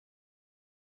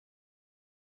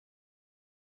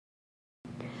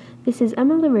This is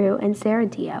Emma LaRue and Sarah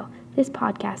Dio. This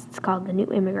podcast is called The New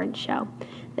Immigrant Show.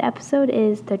 The episode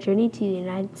is The Journey to the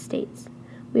United States.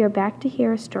 We are back to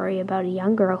hear a story about a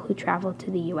young girl who traveled to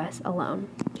the U.S. alone.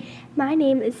 My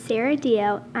name is Sarah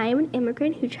Dio. I am an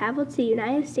immigrant who traveled to the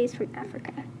United States from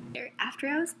Africa. After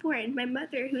I was born, my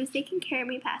mother, who was taking care of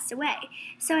me, passed away,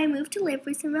 so I moved to live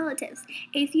with some relatives.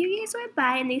 A few years went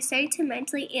by and they started to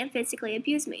mentally and physically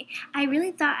abuse me. I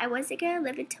really thought I wasn't going to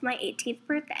live until my 18th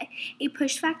birthday. A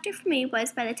push factor for me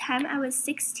was by the time I was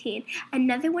 16,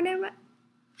 another one of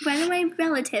my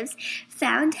relatives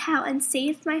found how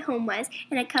unsafe my home was,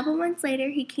 and a couple months later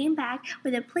he came back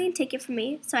with a plane ticket for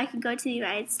me so I could go to the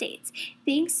United States.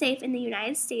 Being safe in the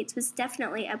United States was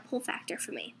definitely a pull factor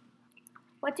for me.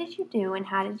 What did you do and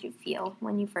how did you feel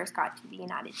when you first got to the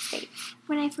United States?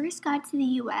 When I first got to the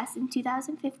U.S. in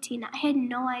 2015, I had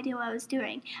no idea what I was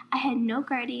doing. I had no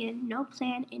guardian, no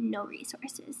plan, and no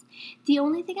resources. The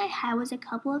only thing I had was a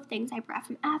couple of things I brought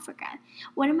from Africa.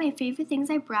 One of my favorite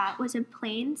things I brought was a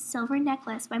plain silver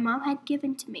necklace my mom had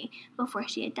given to me before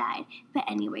she had died. But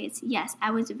anyways, yes,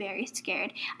 I was very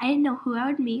scared. I didn't know who I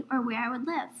would meet or where I would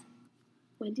live.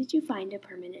 When did you find a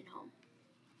permanent home?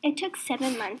 It took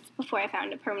 7 months before I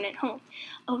found a permanent home.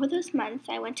 Over those months,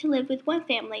 I went to live with one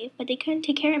family, but they couldn't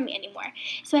take care of me anymore,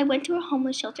 so I went to a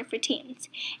homeless shelter for teens.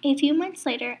 A few months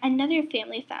later, another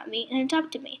family found me and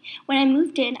adopted me. When I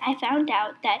moved in, I found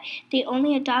out that they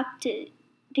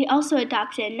also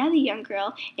adopted another young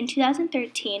girl in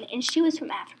 2013, and she was from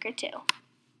Africa too.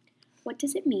 What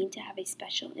does it mean to have a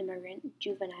special immigrant,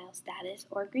 juvenile status,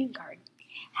 or green card?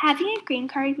 Having a green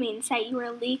card means that you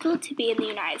are legal to be in the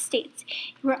United States.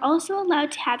 You are also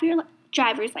allowed to have your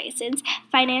driver's license,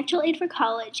 financial aid for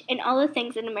college, and all the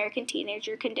things an American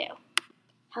teenager can do.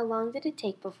 How long did it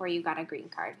take before you got a green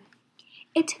card?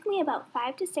 It took me about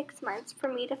 5 to 6 months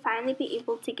for me to finally be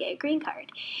able to get a green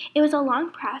card. It was a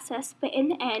long process, but in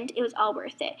the end, it was all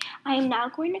worth it. I am now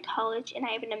going to college, and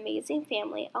I have an amazing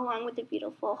family along with a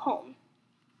beautiful home.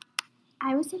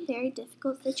 I was in very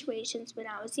difficult situations when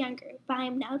I was younger, but I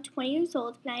am now 20 years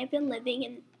old and I have been living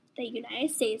in the United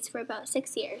States for about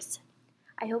 6 years.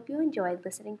 I hope you enjoyed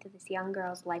listening to this young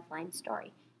girl's lifeline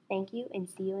story. Thank you and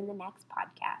see you in the next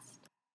podcast.